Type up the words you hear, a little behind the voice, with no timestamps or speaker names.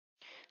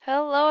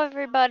Hello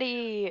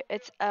everybody,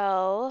 it's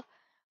Elle.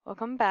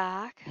 Welcome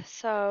back.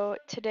 So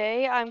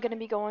today I'm going to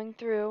be going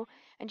through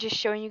and just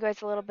showing you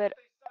guys a little bit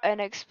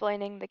and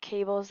explaining the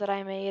cables that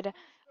I made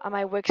on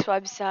my Wix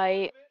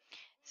website.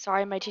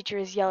 Sorry my teacher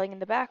is yelling in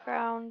the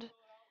background,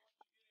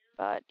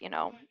 but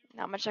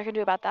not much I can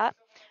do about that.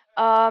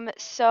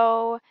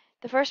 So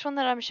the first one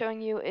that I'm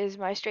showing you is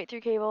my straight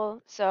through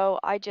cable. So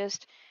I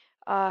just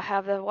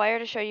have the wire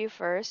to show you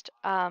first.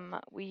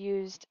 We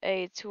used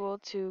a tool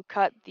to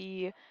cut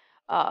the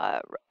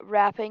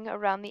wrapping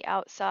around the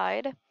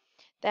outside.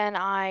 Then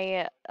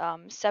I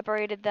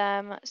separated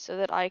them so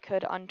that I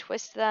could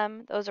untwist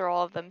them. Those are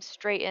all of them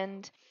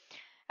straightened.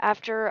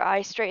 After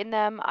I straightened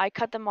them, I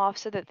cut them off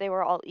so that they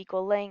were all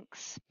equal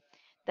lengths.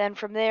 Then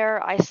from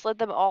there, I slid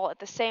them all at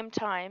the same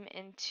time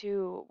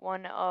into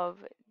one of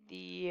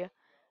the,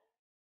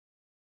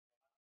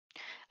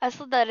 I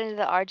slid that into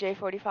the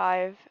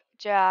RJ45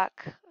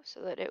 jack so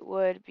that it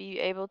would be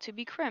able to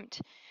be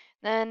crimped.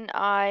 Then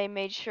I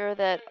made sure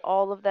that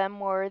all of them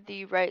were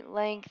the right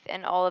length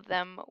and all of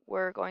them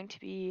were going to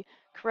be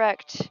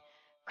correct,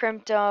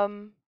 crimped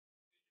them,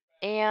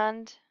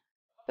 and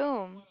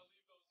boom.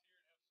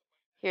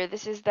 Here,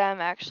 this is them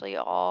actually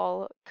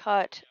all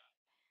cut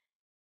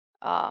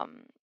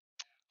um,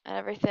 and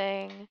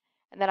everything.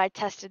 And then I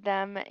tested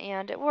them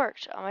and it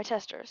worked on my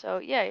tester. So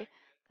yay,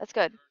 that's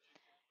good.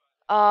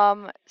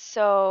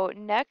 So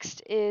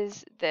next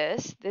is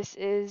this. This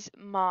is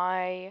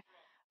my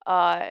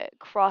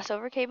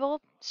crossover cable.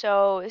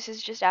 So this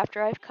is just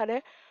after I've cut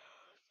it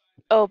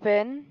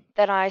open.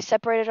 Then I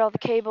separated all the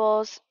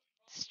cables,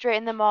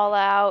 straightened them all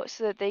out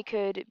so that they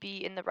could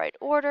be in the right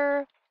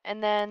order,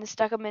 and then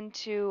stuck them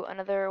into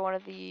another one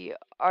of the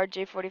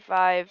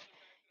RJ45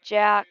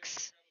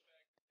 jacks.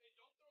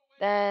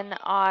 Then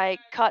I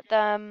cut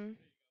them,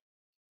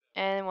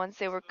 and once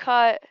they were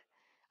cut,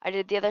 I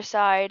did the other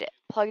side,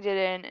 plugged it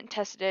in, and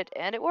tested it,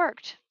 and it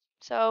worked.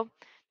 So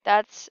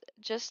that's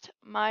just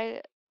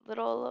my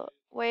little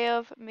way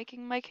of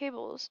making my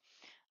cables.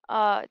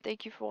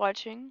 Thank you for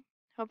watching.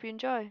 Hope you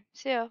enjoy.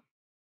 See ya.